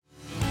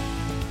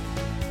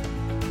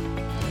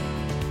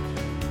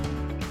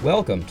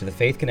Welcome to the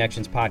Faith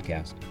Connections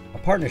podcast, a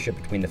partnership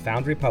between the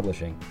Foundry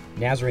Publishing,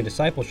 Nazarene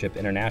Discipleship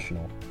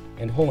International,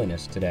 and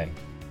Holiness Today.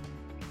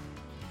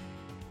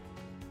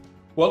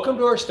 Welcome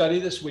to our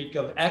study this week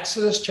of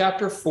Exodus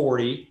chapter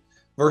 40,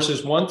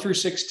 verses 1 through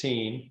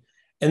 16,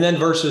 and then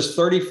verses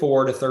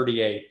 34 to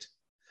 38.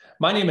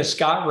 My name is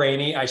Scott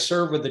Rainey. I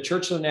serve with the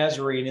Church of the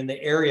Nazarene in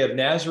the area of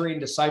Nazarene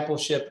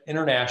Discipleship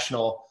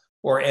International,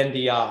 or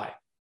NDI.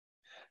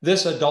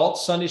 This adult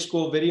Sunday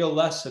school video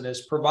lesson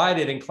is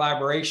provided in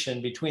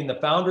collaboration between the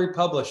Foundry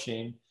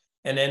Publishing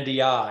and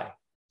NDI.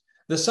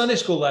 The Sunday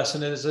school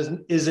lesson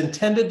is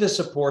intended to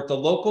support the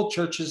local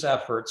church's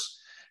efforts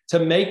to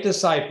make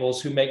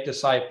disciples who make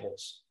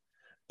disciples.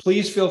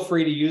 Please feel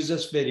free to use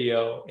this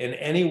video in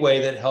any way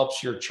that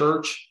helps your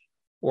church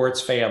or its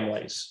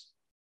families.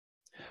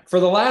 For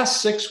the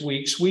last 6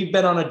 weeks, we've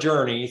been on a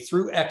journey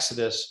through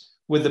Exodus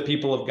with the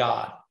people of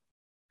God.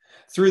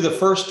 Through the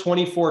first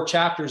 24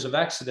 chapters of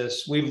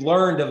Exodus, we've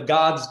learned of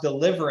God's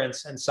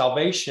deliverance and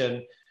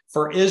salvation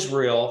for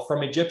Israel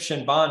from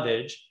Egyptian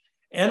bondage,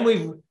 and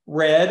we've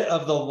read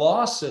of the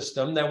law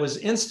system that was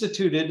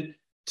instituted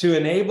to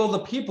enable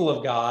the people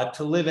of God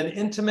to live an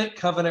intimate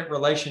covenant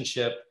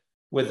relationship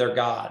with their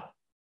God.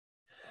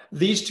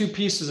 These two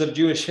pieces of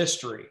Jewish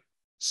history,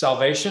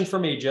 salvation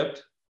from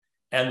Egypt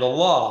and the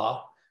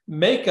law,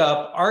 make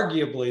up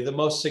arguably the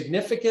most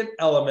significant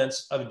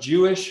elements of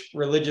Jewish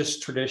religious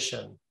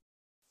tradition.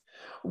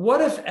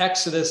 What if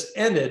Exodus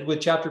ended with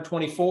chapter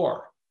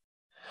 24?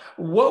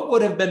 What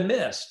would have been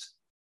missed?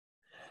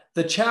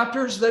 The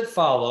chapters that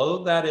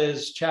follow, that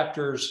is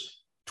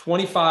chapters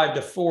 25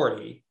 to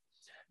 40,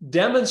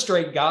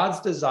 demonstrate God's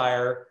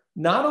desire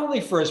not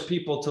only for his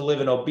people to live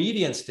in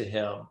obedience to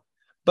him,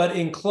 but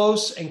in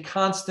close and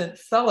constant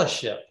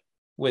fellowship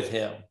with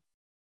him.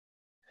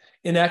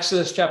 In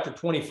Exodus chapter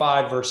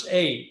 25, verse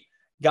 8,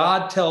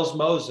 God tells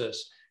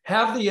Moses,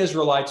 "Have the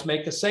Israelites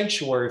make a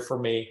sanctuary for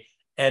me,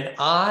 and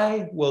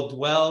I will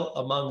dwell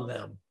among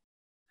them."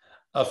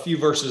 A few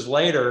verses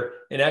later,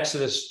 in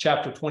Exodus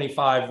chapter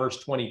 25, verse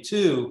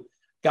 22,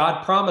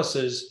 God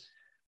promises,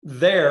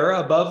 "There,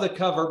 above the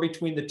cover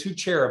between the two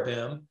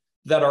cherubim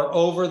that are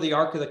over the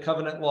Ark of the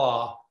Covenant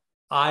law,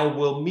 I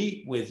will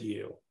meet with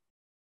you."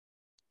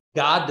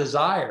 God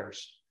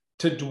desires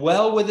to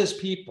dwell with his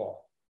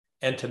people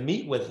and to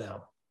meet with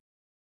them.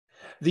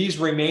 These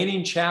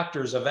remaining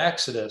chapters of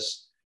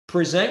Exodus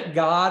present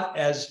God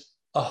as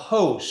a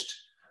host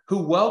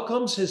who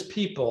welcomes his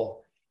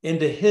people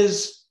into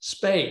his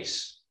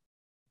space.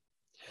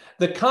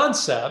 The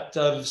concept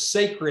of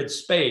sacred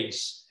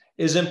space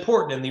is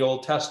important in the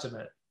Old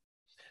Testament.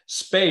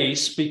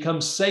 Space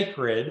becomes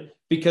sacred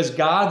because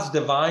God's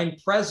divine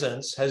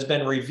presence has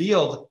been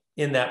revealed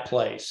in that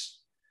place.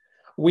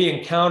 We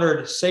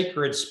encountered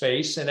sacred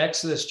space in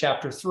Exodus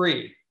chapter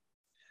 3.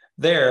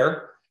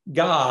 There,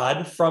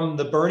 God, from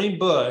the burning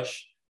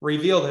bush,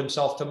 revealed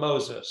himself to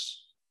Moses.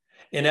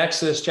 In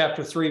Exodus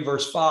chapter 3,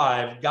 verse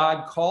 5,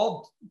 God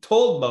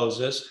told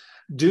Moses,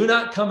 "Do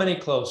not come any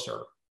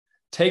closer.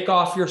 Take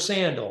off your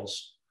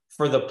sandals,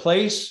 for the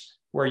place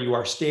where you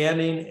are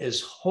standing is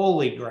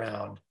holy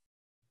ground.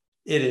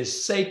 It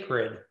is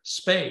sacred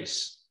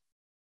space."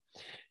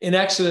 In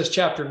Exodus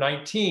chapter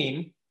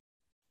 19,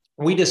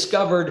 we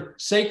discovered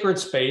sacred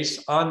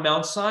space on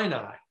Mount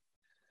Sinai.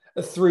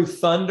 Through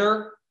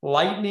thunder,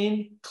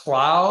 lightning,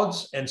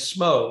 clouds, and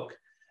smoke,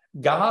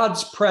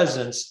 God's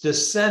presence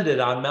descended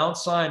on Mount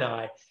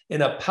Sinai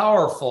in a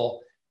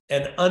powerful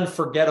and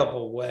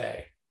unforgettable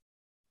way.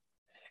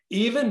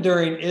 Even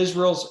during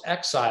Israel's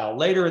exile,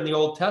 later in the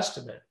Old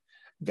Testament,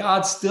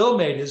 God still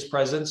made his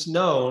presence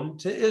known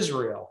to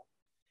Israel.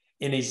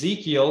 In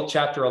Ezekiel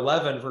chapter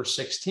 11, verse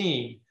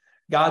 16,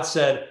 God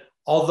said,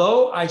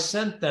 "Although I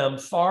sent them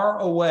far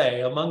away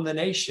among the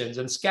nations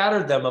and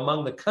scattered them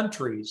among the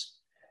countries,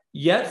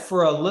 yet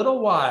for a little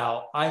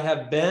while I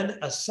have been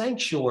a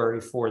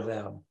sanctuary for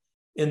them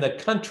in the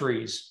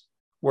countries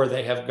where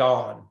they have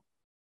gone."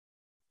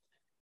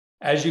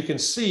 As you can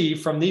see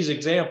from these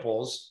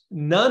examples,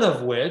 none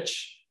of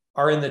which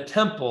are in the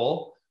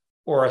temple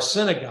or a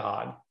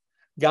synagogue,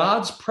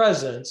 God's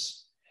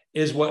presence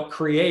is what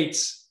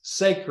creates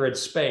sacred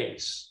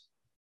space.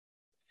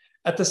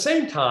 At the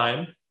same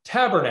time,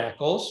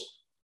 tabernacles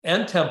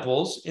and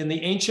temples in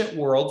the ancient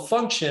world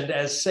functioned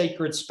as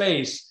sacred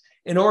space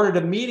in order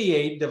to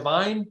mediate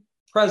divine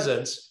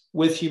presence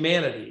with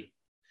humanity.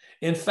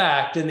 In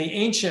fact, in the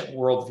ancient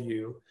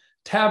worldview,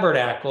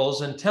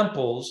 tabernacles and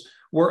temples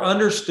were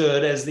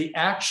understood as the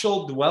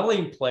actual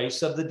dwelling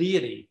place of the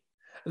deity.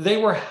 They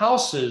were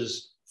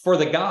houses for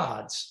the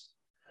gods.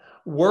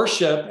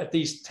 Worship at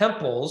these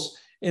temples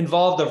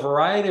involved a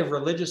variety of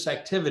religious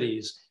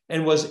activities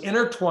and was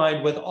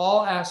intertwined with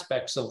all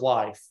aspects of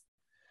life.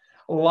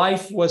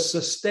 Life was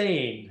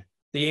sustained,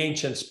 the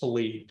ancients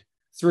believed,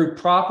 through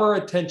proper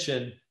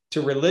attention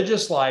to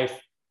religious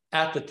life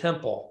at the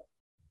temple.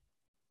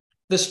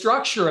 The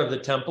structure of the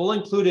temple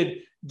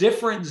included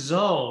different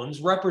zones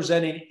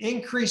representing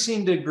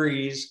increasing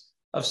degrees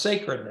of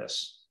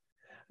sacredness.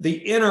 The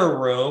inner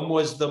room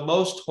was the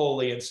most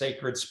holy and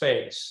sacred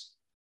space.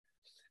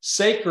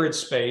 sacred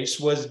space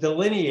was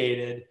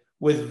delineated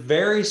with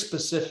very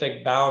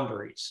specific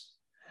boundaries.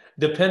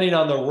 Depending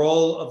on the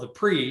role of the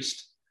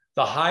priest,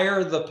 the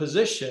higher the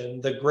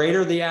position, the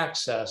greater the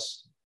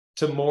access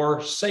to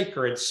more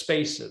sacred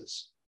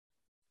spaces.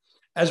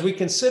 As we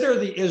consider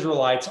the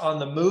Israelites on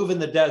the move in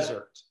the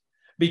desert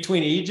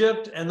between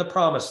Egypt and the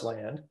Promised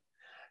Land,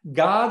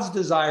 God's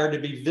desire to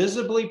be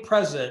visibly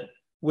present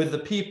with the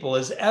people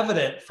is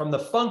evident from the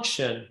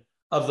function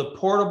of the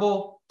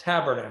portable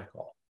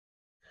tabernacle.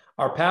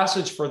 Our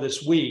passage for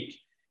this week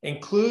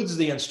includes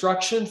the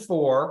instruction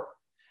for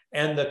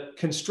and the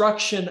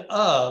construction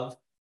of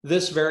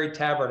this very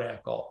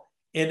tabernacle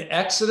in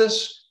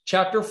Exodus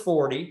chapter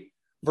 40,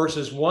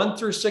 verses 1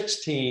 through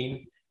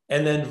 16,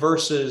 and then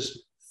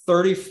verses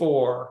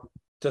 34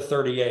 to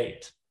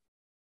 38.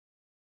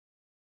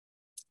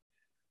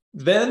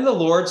 Then the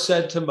Lord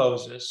said to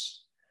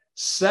Moses,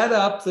 "Set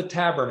up the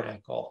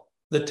tabernacle,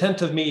 the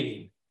tent of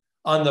meeting,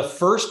 on the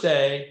first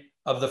day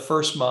of the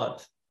first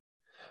month.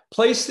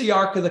 Place the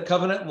ark of the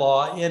covenant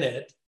law in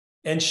it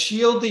and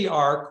shield the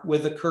ark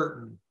with a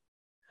curtain.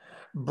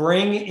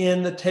 Bring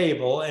in the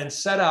table and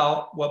set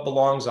out what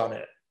belongs on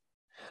it.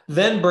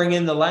 Then bring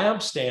in the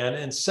lampstand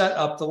and set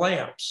up the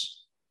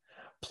lamps.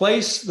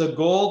 Place the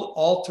gold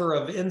altar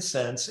of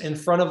incense in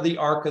front of the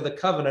ark of the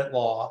covenant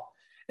law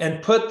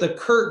and put the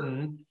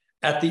curtain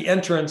at the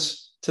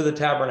entrance to the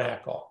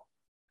tabernacle.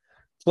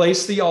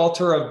 Place the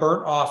altar of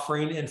burnt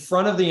offering in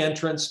front of the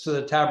entrance to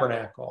the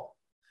tabernacle,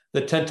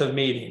 the tent of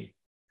meeting.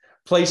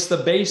 Place the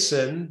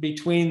basin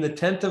between the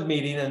tent of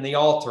meeting and the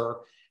altar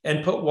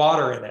and put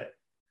water in it.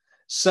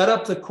 Set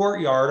up the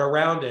courtyard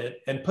around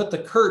it and put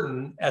the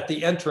curtain at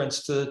the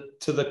entrance to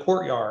the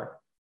courtyard.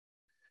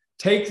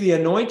 Take the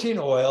anointing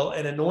oil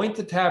and anoint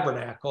the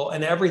tabernacle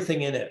and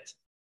everything in it.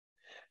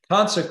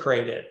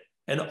 Consecrate it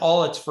and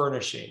all its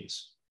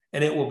furnishings,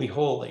 and it will be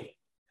holy.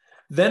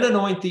 Then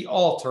anoint the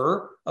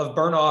altar of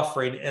burnt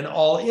offering and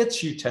all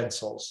its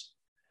utensils.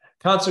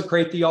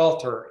 Consecrate the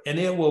altar, and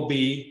it will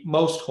be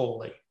most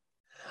holy.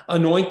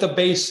 Anoint the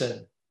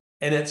basin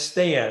and its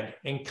stand,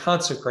 and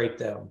consecrate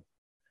them.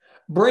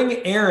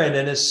 Bring Aaron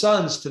and his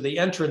sons to the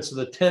entrance of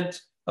the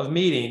tent of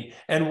meeting,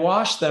 and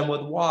wash them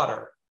with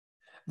water.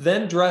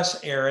 Then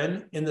dress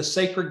Aaron in the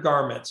sacred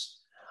garments.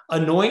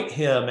 Anoint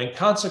him and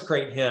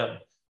consecrate him,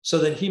 so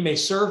that he may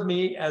serve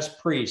me as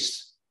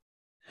priest.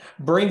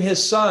 Bring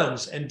his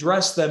sons and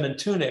dress them in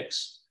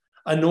tunics.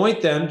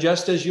 Anoint them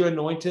just as you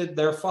anointed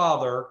their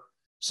father,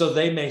 so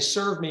they may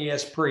serve me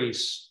as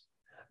priests.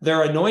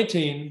 Their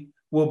anointing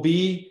will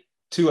be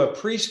to a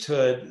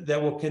priesthood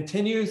that will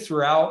continue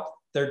throughout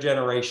their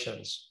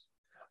generations.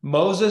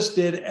 Moses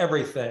did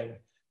everything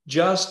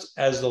just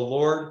as the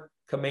Lord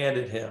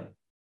commanded him."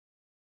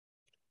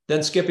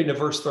 Then skipping to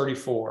verse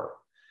 34.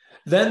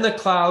 Then the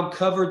cloud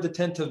covered the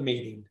tent of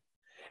meeting,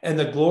 and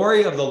the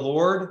glory of the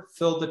Lord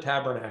filled the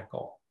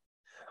tabernacle.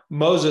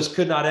 Moses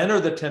could not enter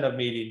the tent of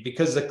meeting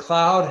because the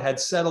cloud had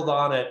settled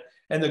on it,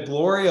 and the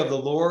glory of the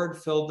Lord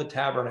filled the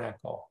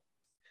tabernacle.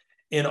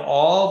 In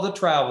all the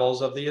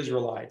travels of the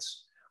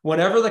Israelites,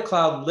 whenever the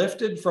cloud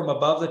lifted from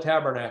above the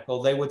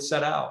tabernacle, they would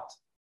set out.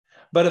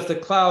 But if the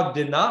cloud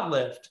did not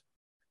lift,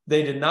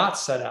 they did not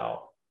set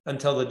out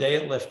until the day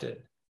it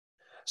lifted.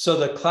 So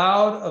the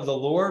cloud of the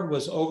Lord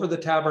was over the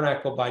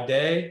tabernacle by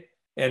day,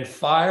 and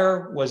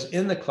fire was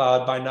in the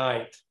cloud by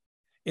night,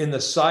 in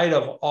the sight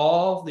of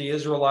all the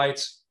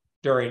Israelites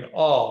during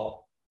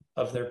all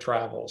of their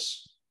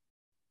travels.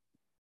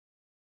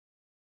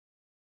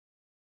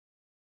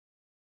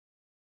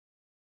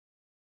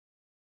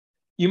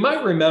 You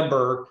might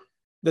remember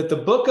that the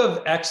book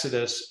of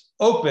Exodus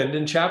opened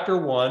in chapter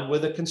 1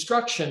 with a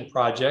construction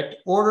project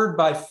ordered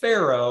by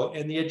Pharaoh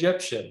and the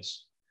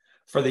Egyptians.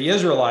 For the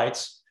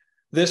Israelites,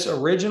 this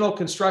original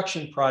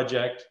construction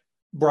project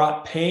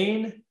brought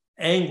pain,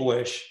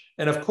 anguish,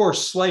 and of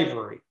course,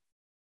 slavery.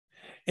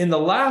 In the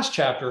last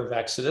chapter of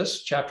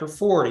Exodus, chapter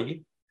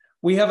 40,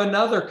 we have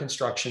another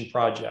construction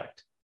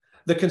project,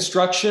 the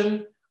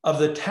construction of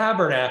the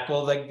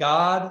tabernacle that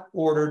God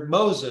ordered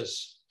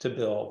Moses to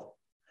build.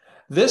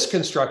 This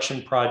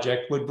construction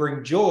project would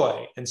bring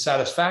joy and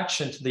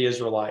satisfaction to the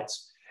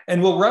Israelites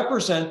and will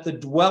represent the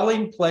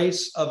dwelling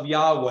place of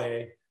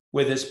Yahweh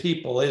with his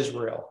people,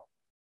 Israel.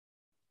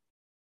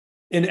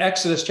 In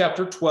Exodus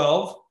chapter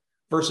 12,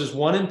 verses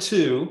 1 and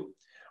 2,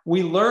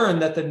 we learn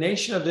that the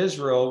nation of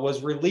Israel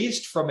was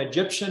released from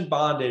Egyptian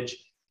bondage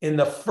in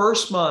the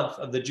first month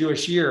of the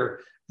Jewish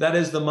year, that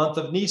is the month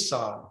of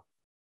Nisan.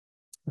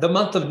 The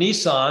month of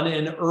Nisan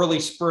in early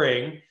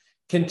spring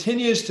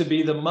continues to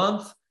be the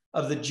month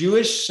of the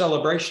Jewish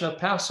celebration of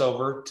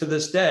Passover to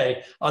this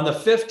day, on the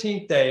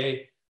 15th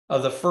day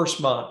of the first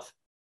month.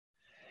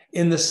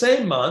 In the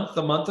same month,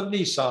 the month of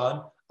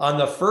Nisan, on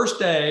the first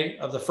day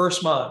of the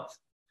first month,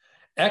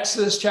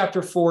 Exodus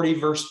chapter 40,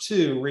 verse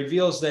 2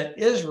 reveals that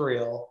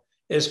Israel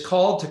is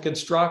called to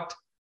construct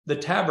the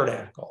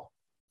tabernacle.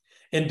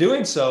 In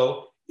doing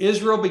so,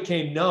 Israel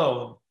became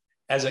known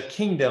as a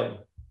kingdom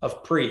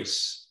of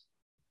priests.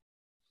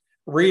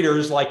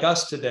 Readers like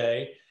us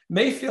today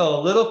may feel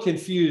a little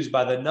confused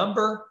by the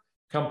number,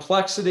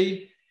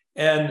 complexity,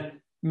 and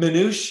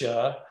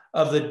minutia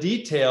of the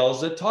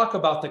details that talk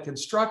about the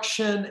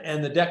construction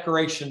and the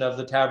decoration of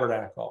the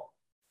tabernacle.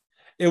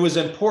 It was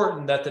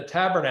important that the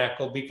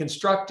tabernacle be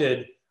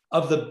constructed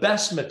of the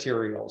best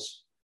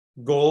materials: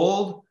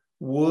 gold,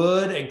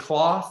 wood, and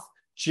cloth,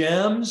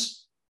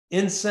 gems,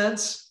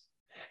 incense,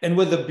 and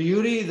with a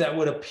beauty that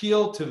would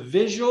appeal to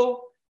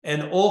visual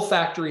and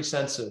olfactory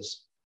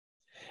senses.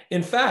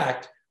 In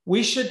fact,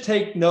 we should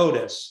take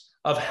notice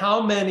of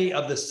how many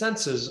of the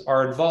senses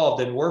are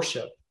involved in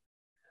worship.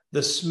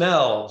 The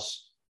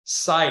smells,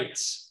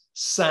 sights,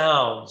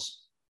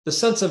 sounds, the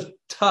sense of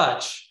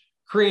touch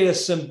create a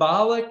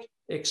symbolic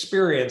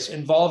experience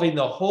involving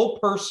the whole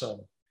person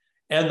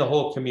and the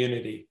whole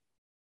community.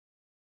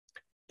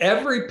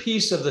 Every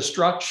piece of the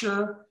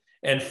structure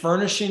and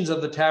furnishings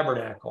of the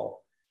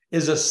tabernacle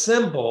is a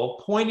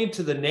symbol pointing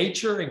to the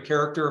nature and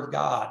character of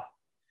God.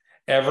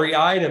 Every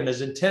item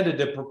is intended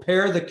to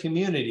prepare the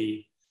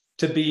community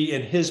to be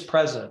in his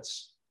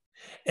presence.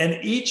 And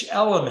each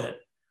element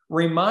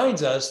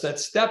reminds us that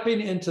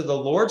stepping into the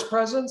Lord's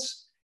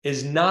presence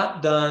is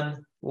not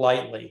done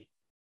lightly.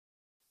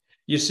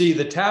 You see,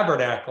 the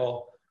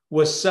tabernacle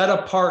was set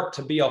apart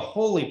to be a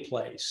holy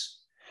place,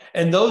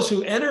 and those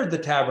who entered the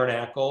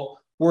tabernacle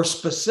were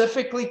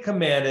specifically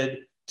commanded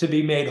to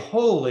be made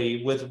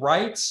holy with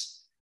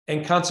rites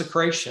and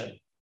consecration.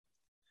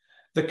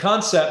 The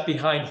concept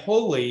behind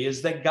holy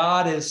is that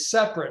God is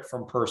separate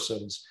from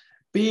persons,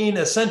 being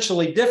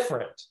essentially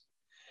different.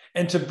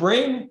 And to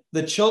bring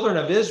the children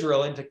of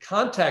Israel into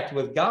contact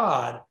with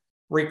God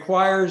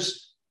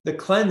requires the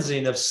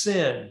cleansing of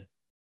sin.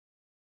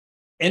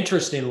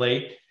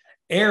 Interestingly,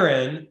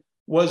 Aaron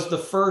was the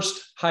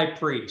first high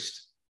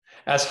priest.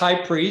 As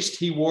high priest,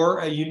 he wore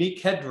a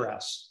unique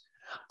headdress.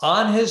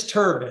 On his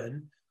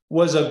turban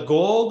was a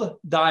gold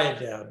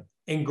diadem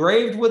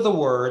engraved with the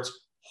words,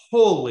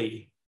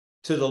 "Holy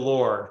to the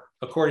Lord,"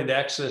 according to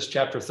Exodus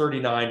chapter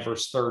 39,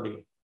 verse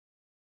 30.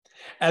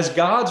 As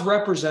God's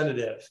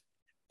representative,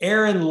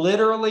 Aaron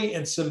literally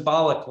and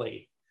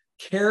symbolically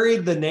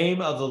carried the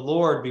name of the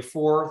Lord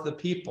before the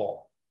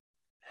people.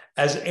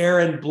 As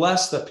Aaron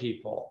blessed the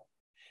people,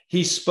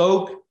 he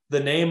spoke the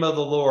name of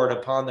the Lord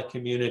upon the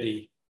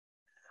community.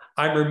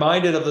 I'm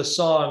reminded of the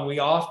song we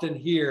often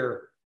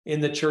hear in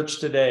the church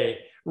today,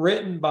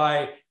 written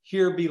by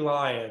Here Be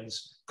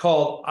Lions,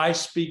 called "I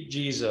Speak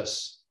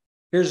Jesus."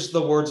 Here's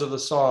the words of the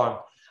song.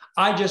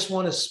 I just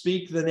want to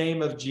speak the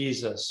name of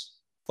Jesus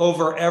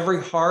over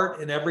every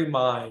heart and every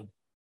mind,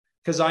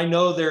 because I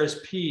know there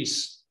is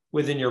peace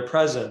within your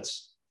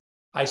presence.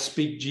 I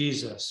speak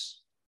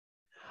Jesus.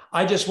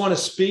 I just want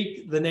to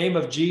speak the name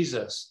of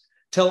Jesus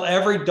till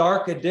every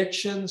dark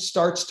addiction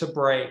starts to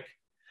break,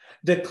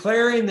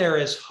 declaring there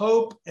is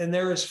hope and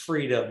there is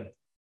freedom.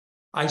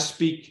 I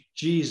speak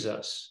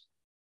Jesus.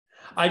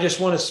 I just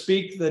want to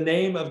speak the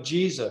name of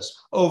Jesus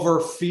over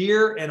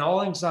fear and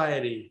all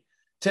anxiety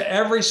to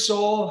every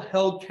soul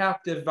held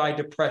captive by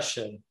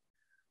depression.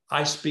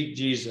 I speak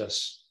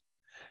Jesus,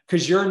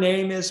 because your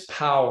name is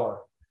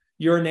power.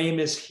 Your name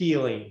is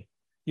healing.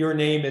 Your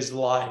name is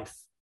life.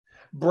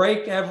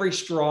 Break every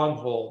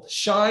stronghold,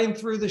 shine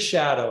through the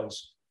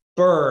shadows,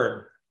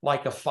 burn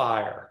like a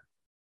fire.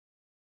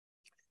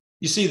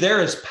 You see,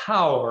 there is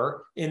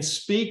power in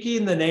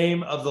speaking the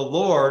name of the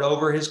Lord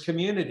over his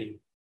community.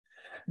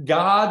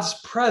 God's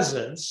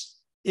presence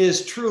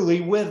is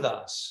truly with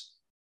us.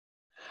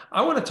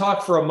 I want to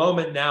talk for a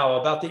moment now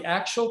about the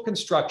actual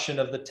construction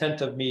of the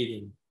tent of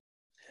meeting.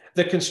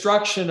 The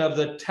construction of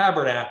the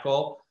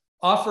tabernacle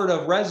offered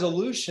a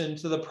resolution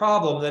to the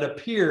problem that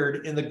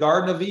appeared in the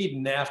Garden of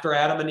Eden after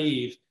Adam and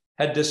Eve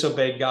had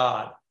disobeyed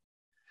God.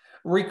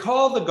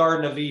 Recall the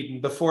Garden of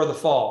Eden before the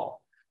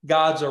fall,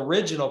 God's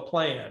original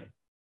plan.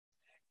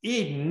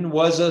 Eden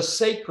was a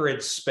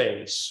sacred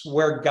space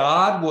where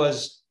God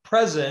was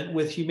present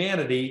with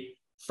humanity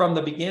from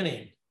the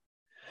beginning.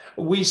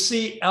 We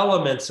see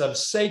elements of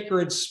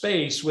sacred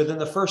space within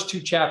the first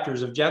two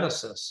chapters of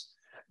Genesis.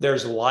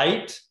 There's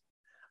light,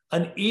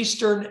 an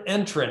eastern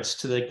entrance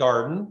to the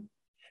garden,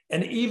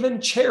 and even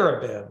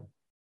cherubim.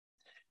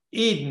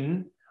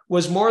 Eden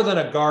was more than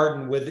a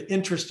garden with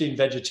interesting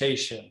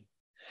vegetation.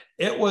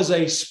 It was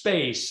a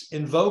space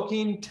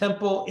invoking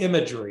temple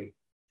imagery.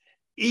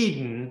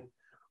 Eden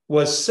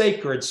was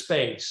sacred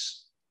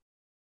space.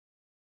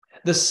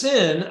 The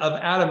sin of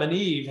Adam and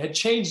Eve had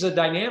changed the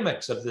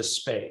dynamics of this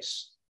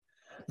space.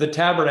 The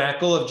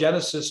tabernacle of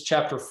Genesis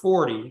chapter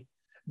 40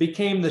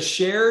 became the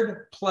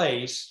shared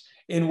place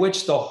in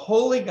which the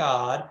holy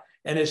God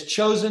and his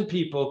chosen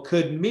people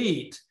could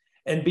meet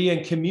and be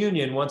in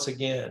communion once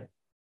again.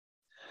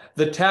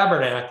 The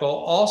tabernacle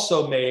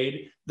also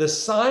made the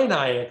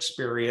Sinai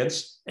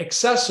experience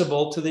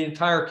accessible to the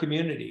entire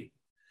community.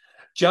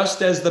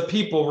 Just as the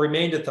people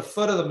remained at the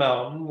foot of the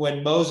mountain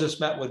when Moses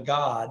met with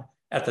God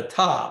at the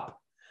top,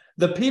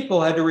 the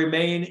people had to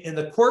remain in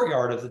the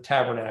courtyard of the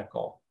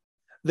tabernacle.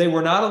 They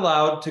were not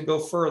allowed to go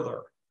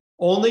further.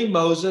 Only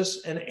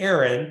Moses and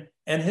Aaron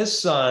and his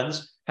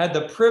sons had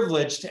the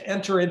privilege to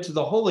enter into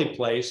the holy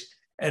place,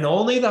 and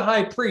only the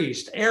high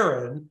priest,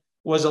 Aaron,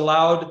 was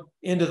allowed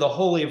into the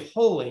Holy of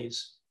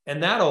Holies,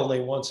 and that only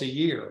once a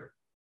year.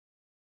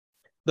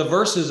 The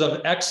verses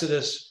of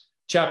Exodus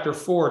chapter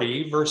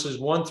 40, verses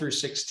 1 through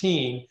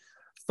 16,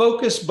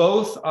 focus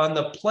both on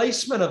the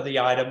placement of the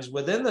items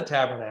within the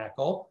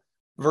tabernacle,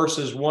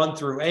 verses 1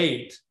 through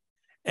 8,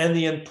 and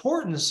the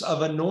importance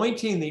of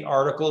anointing the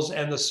articles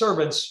and the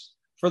servants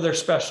for their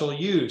special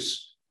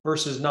use,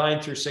 verses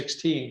 9 through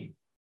 16.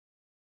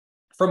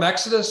 From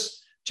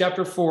Exodus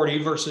chapter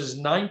 40, verses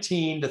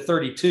 19 to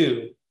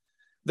 32,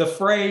 the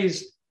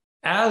phrase,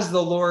 "as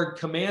the Lord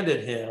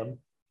commanded him,"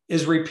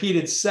 is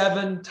repeated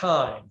 7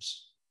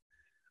 times.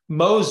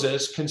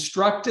 Moses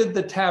constructed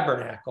the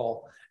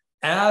tabernacle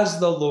as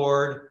the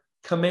Lord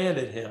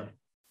commanded him.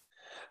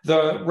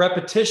 The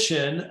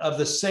repetition of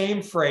the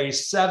same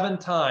phrase 7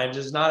 times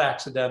is not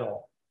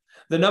accidental.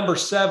 The number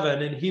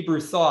 7 in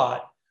Hebrew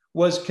thought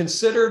was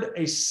considered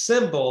a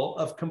symbol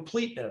of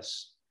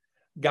completeness.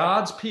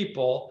 God's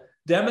people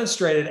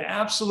demonstrated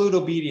absolute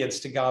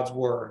obedience to God's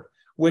word,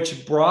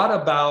 which brought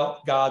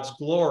about God's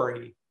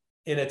glory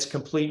in its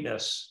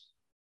completeness.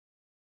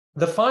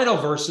 The final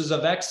verses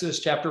of Exodus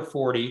chapter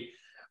 40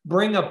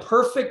 bring a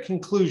perfect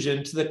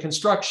conclusion to the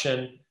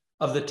construction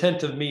of the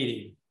tent of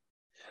meeting.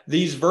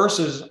 These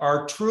verses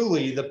are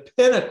truly the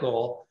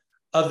pinnacle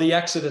of the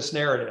Exodus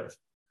narrative.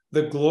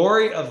 The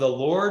glory of the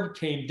Lord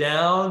came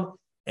down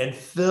and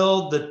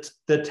filled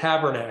the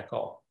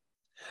tabernacle.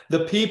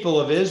 The people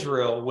of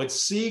Israel would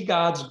see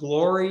God's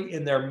glory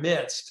in their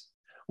midst,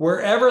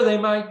 wherever they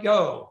might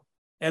go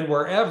and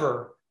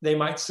wherever they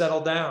might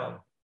settle down.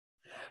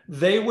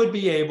 They would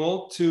be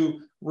able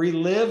to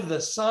relive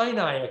the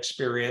Sinai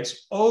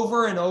experience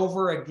over and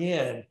over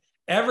again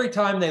every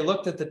time they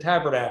looked at the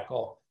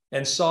tabernacle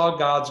and saw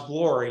God's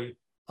glory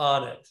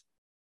on it.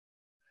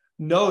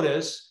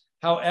 Notice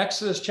how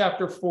Exodus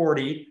chapter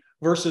 40,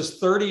 verses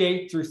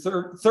 38 through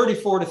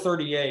 34 to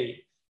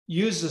 38,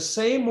 use the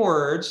same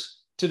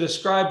words to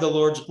describe the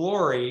Lord's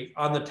glory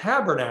on the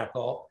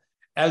tabernacle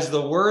as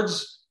the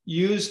words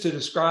used to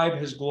describe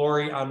his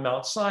glory on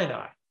Mount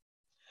Sinai.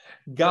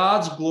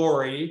 God's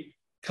glory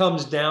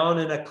comes down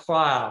in a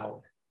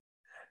cloud.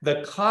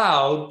 The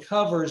cloud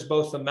covers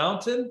both the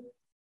mountain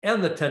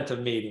and the tent of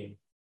meeting.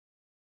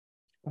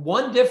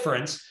 One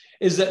difference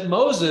is that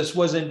Moses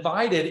was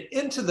invited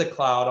into the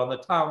cloud on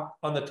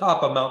the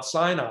top of Mount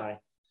Sinai.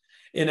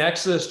 In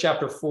Exodus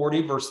chapter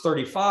 40, verse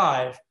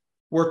 35,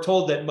 we're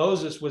told that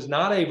Moses was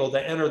not able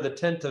to enter the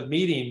tent of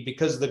meeting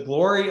because the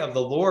glory of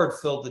the Lord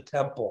filled the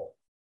temple.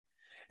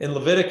 In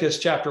Leviticus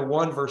chapter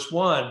 1, verse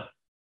 1,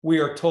 we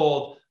are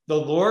told, "The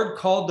Lord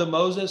called to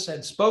Moses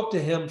and spoke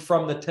to him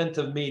from the tent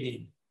of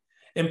meeting,"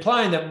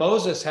 implying that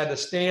Moses had to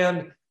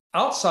stand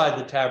outside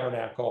the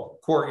tabernacle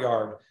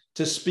courtyard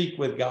to speak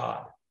with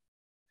God.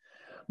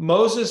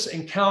 Moses'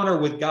 encounter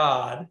with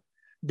God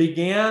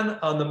began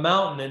on the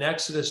mountain in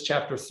Exodus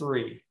chapter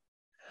 3.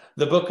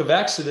 The book of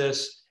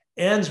Exodus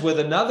ends with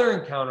another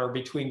encounter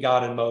between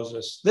God and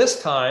Moses,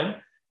 this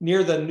time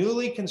near the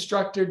newly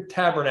constructed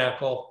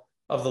tabernacle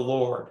of the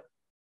Lord.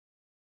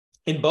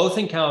 In both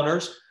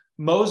encounters,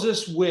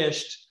 Moses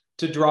wished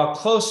to draw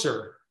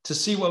closer to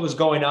see what was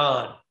going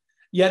on.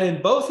 Yet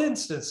in both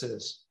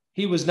instances,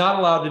 he was not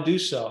allowed to do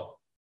so.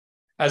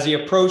 As he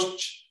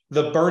approached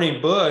the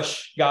burning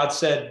bush, God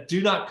said,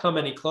 "Do not come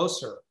any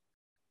closer."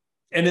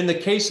 And in the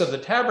case of the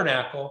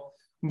tabernacle,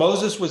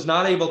 Moses was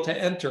not able to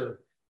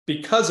enter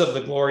because of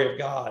the glory of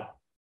God.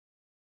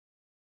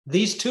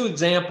 These two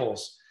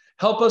examples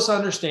help us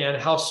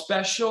understand how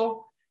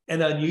special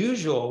and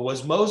unusual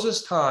was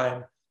Moses'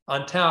 time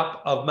on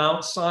top of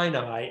Mount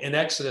Sinai in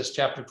Exodus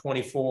chapter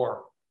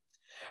 24.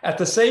 At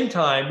the same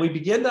time, we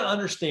begin to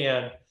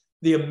understand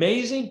the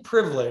amazing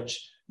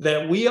privilege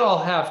that we all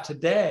have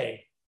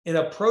today in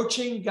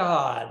approaching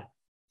God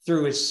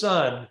through his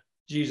Son,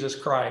 Jesus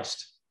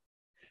Christ.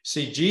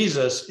 See,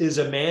 Jesus is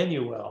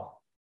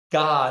Emmanuel,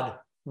 God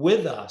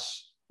with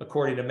us,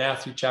 according to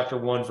Matthew chapter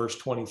 1, verse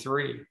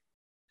 23.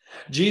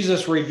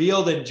 Jesus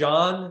revealed in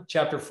John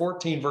chapter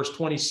 14, verse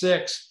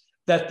 26,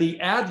 that the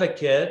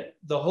advocate,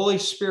 the Holy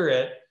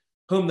Spirit,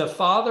 whom the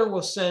Father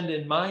will send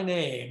in my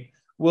name,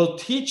 will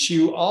teach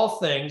you all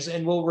things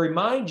and will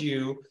remind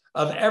you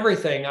of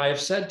everything I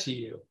have said to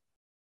you.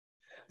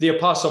 The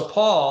Apostle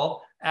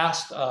Paul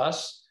asked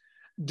us,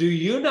 "Do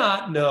you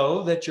not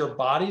know that your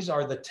bodies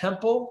are the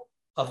temple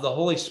of the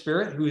Holy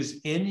Spirit who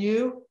is in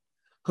you,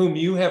 whom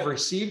you have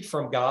received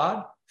from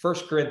God?"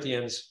 1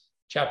 Corinthians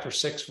chapter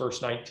 6,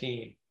 verse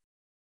 19.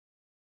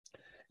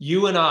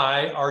 You and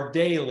I are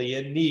daily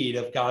in need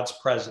of God's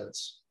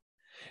presence.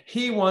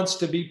 He wants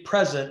to be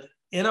present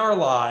in our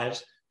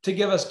lives to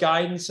give us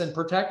guidance and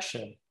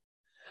protection.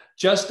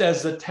 Just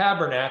as the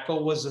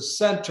tabernacle was the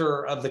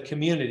center of the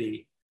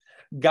community,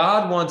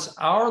 God wants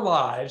our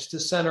lives to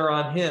center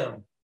on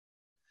him.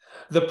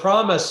 The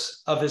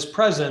promise of his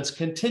presence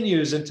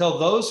continues until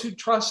those who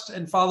trust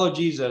and follow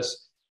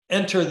Jesus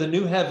enter the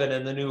new heaven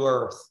and the new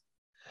earth.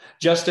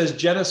 Just as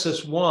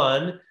Genesis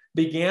 1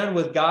 began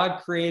with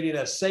God creating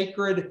a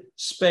sacred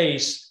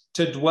space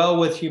to dwell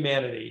with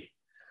humanity,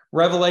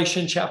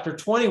 Revelation chapter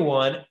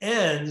 21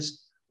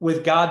 ends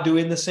with God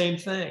doing the same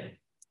thing.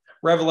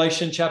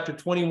 Revelation chapter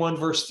 21,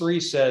 verse 3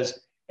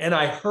 says, "And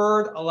I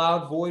heard a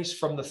loud voice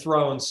from the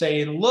throne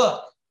saying,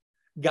 'Look,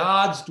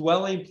 God's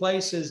dwelling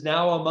place is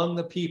now among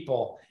the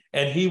people,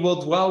 and he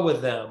will dwell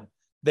with them.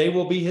 They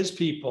will be his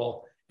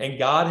people, and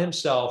God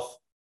himself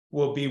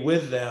will be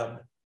with them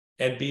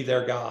and be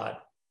their God.'"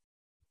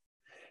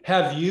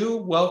 Have you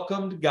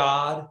welcomed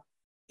God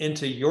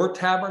into your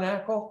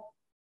tabernacle?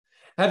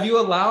 Have you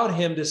allowed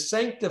him to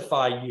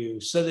sanctify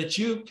you so that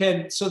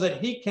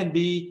he can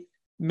be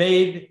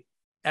made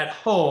at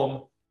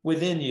home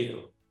within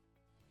you?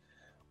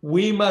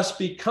 We must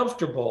be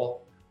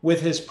comfortable with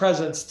his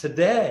presence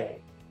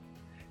today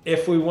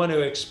if we want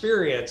to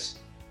experience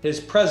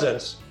his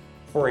presence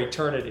for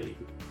eternity.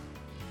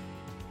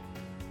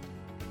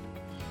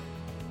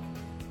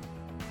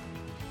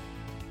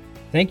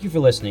 Thank you for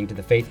listening to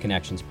the Faith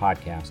Connections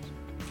podcast.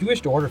 If you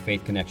wish to order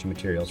Faith Connection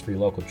materials for your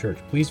local church,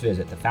 please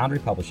visit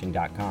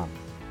thefoundrypublishing.com.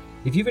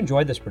 If you've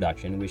enjoyed this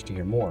production and wish to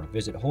hear more,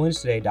 visit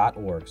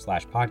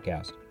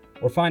holinesstoday.org/podcast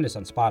or find us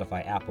on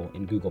Spotify, Apple,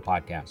 and Google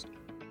Podcast.